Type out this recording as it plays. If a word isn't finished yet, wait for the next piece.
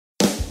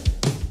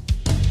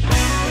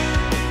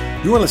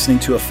You are listening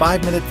to a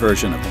 5-minute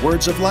version of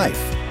Words of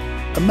Life,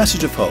 a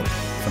message of hope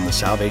from the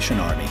Salvation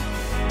Army.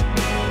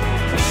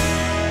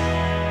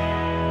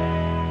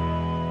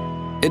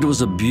 It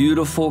was a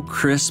beautiful,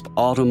 crisp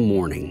autumn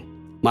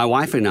morning. My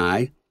wife and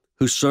I,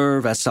 who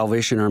serve as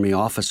Salvation Army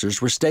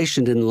officers, were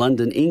stationed in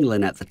London,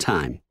 England at the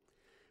time.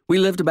 We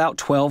lived about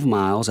 12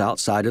 miles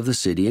outside of the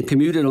city and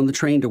commuted on the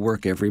train to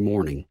work every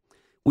morning.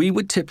 We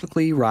would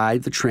typically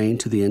ride the train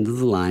to the end of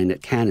the line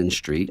at Cannon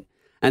Street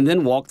and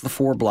then walk the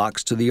 4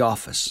 blocks to the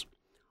office.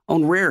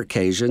 On rare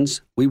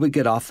occasions, we would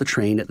get off the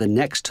train at the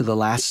next to the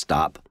last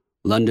stop,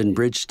 London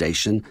Bridge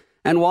Station,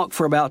 and walk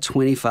for about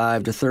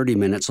 25 to 30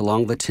 minutes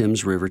along the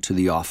Thames River to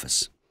the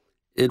office.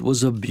 It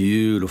was a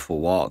beautiful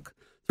walk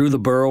through the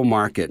Borough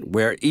Market,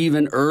 where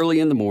even early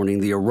in the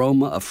morning the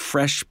aroma of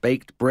fresh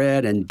baked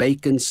bread and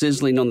bacon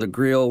sizzling on the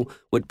grill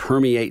would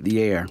permeate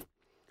the air.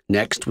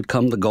 Next would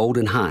come the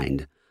Golden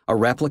Hind, a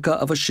replica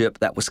of a ship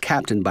that was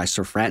captained by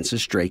Sir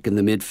Francis Drake in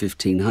the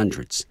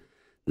mid-1500s.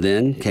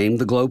 Then came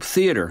the Globe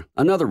Theatre,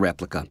 another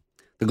replica.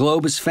 The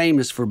Globe is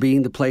famous for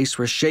being the place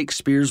where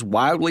Shakespeare's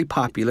wildly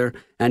popular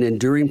and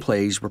enduring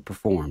plays were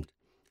performed.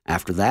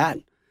 After that,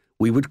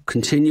 we would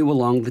continue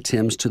along the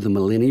Thames to the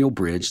Millennial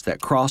Bridge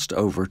that crossed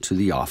over to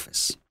the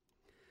office.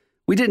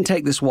 We didn't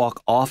take this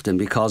walk often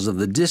because of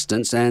the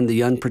distance and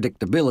the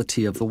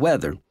unpredictability of the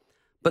weather,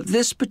 but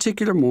this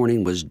particular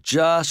morning was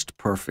just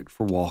perfect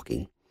for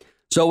walking.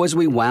 So as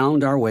we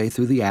wound our way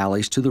through the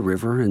alleys to the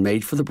river and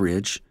made for the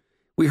bridge,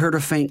 we heard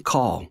a faint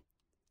call.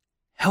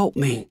 "Help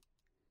me!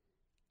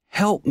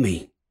 Help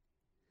me!"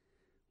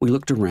 We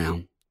looked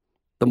around.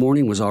 The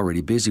morning was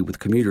already busy with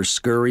commuters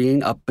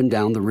scurrying up and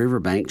down the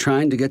riverbank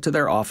trying to get to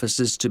their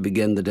offices to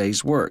begin the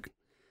day's work.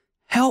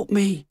 "Help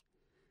me!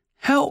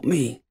 Help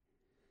me!"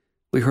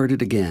 We heard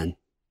it again.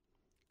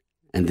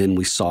 And then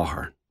we saw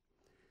her.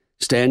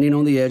 Standing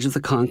on the edge of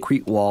the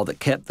concrete wall that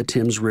kept the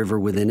Thames River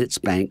within its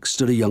bank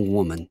stood a young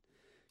woman.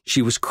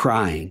 She was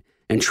crying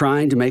and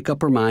trying to make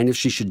up her mind if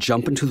she should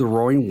jump into the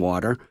roaring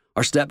water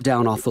or step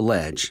down off the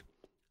ledge.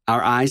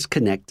 Our eyes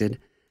connected,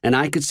 and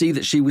I could see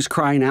that she was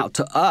crying out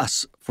to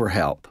us for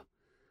help.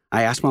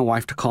 I asked my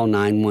wife to call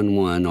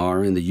 911,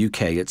 or in the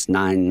UK it's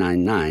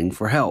 999,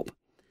 for help.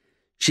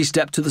 She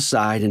stepped to the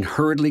side and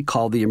hurriedly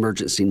called the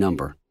emergency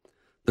number.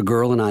 The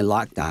girl and I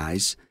locked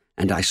eyes,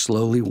 and I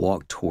slowly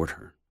walked toward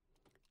her.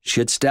 She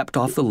had stepped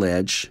off the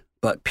ledge,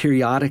 but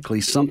periodically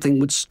something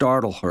would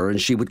startle her and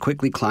she would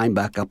quickly climb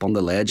back up on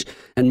the ledge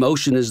and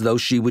motion as though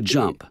she would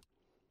jump.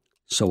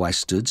 So I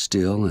stood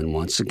still, and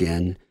once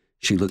again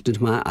she looked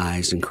into my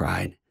eyes and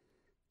cried,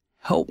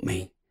 "Help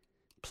me,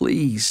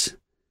 please,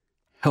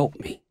 help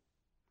me."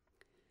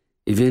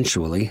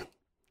 Eventually,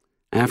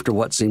 after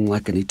what seemed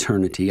like an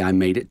eternity, I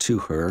made it to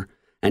her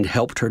and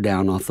helped her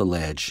down off the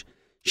ledge.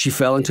 She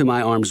fell into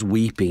my arms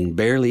weeping,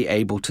 barely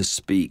able to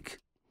speak.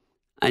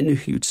 "I knew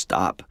you'd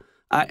stop.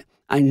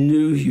 I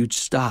knew you'd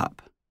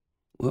stop."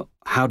 "Well,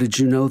 how did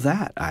you know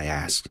that?" I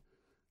asked.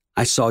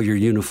 "I saw your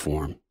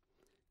uniform.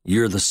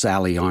 You're the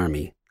Sally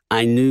Army.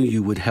 I knew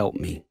you would help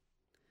me."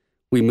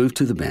 We moved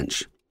to the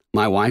bench.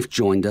 My wife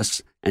joined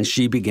us, and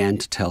she began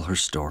to tell her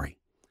story.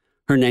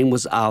 Her name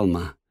was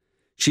Alma.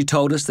 She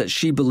told us that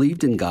she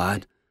believed in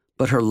God,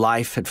 but her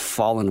life had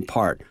fallen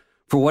apart.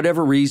 For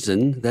whatever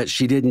reason that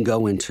she didn't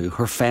go into,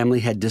 her family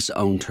had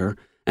disowned her,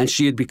 and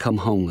she had become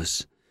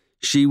homeless.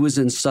 She was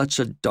in such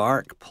a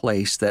dark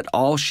place that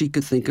all she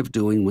could think of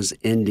doing was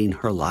ending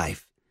her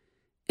life,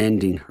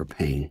 ending her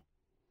pain.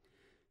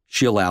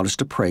 She allowed us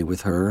to pray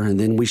with her, and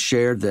then we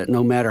shared that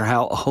no matter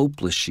how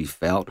hopeless she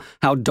felt,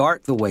 how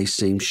dark the way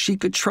seemed, she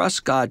could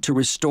trust God to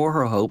restore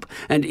her hope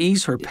and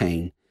ease her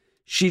pain.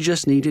 She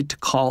just needed to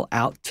call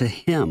out to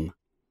Him.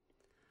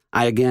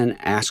 I again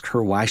asked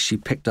her why she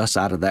picked us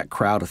out of that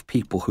crowd of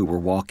people who were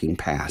walking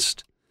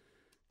past.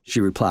 She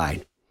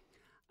replied,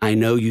 "I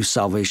know you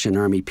Salvation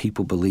Army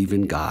people believe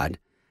in God,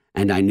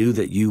 and I knew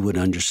that you would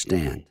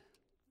understand."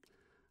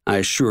 I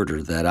assured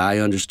her that I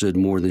understood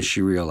more than she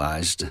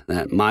realized,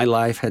 that my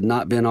life had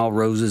not been all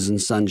roses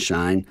and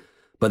sunshine,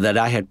 but that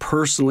I had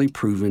personally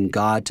proven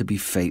God to be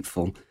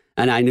faithful,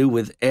 and I knew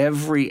with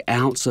every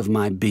ounce of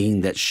my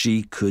being that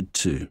she could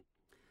too.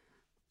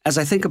 As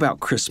I think about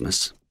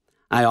Christmas,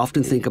 I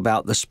often think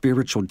about the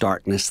spiritual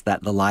darkness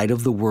that the light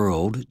of the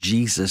world,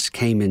 Jesus,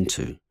 came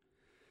into.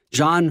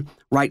 John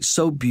writes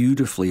so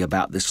beautifully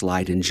about this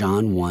light in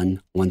John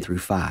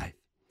 1:1-5.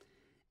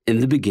 "In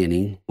the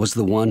beginning was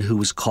the one who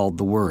was called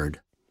the Word.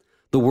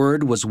 The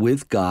Word was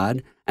with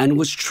God and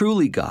was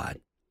truly God.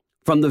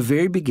 From the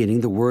very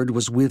beginning the Word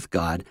was with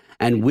God,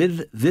 and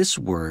with this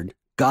Word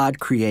God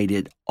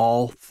created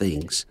all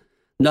things.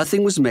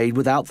 Nothing was made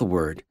without the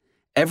Word.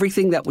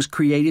 Everything that was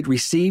created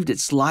received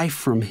its life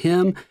from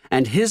Him,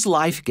 and His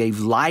life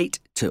gave light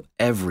to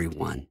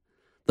everyone.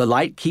 The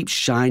light keeps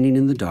shining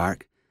in the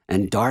dark,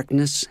 and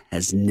darkness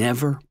has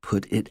never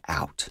put it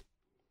out.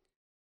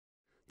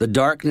 The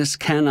darkness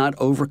cannot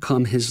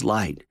overcome His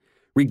light.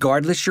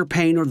 Regardless your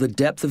pain or the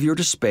depth of your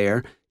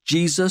despair,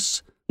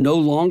 Jesus, no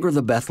longer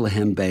the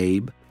Bethlehem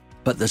babe,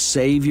 but the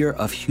Savior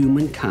of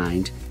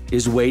humankind,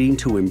 is waiting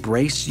to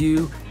embrace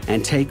you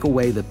and take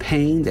away the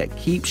pain that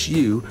keeps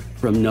you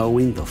from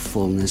knowing the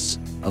fullness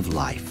of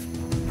life.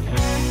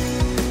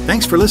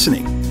 Thanks for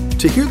listening.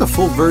 To hear the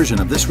full version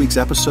of this week's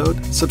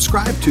episode,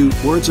 subscribe to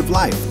Words of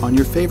Life on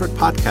your favorite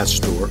podcast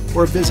store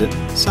or visit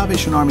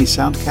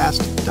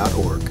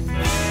SalvationArmySoundcast.org.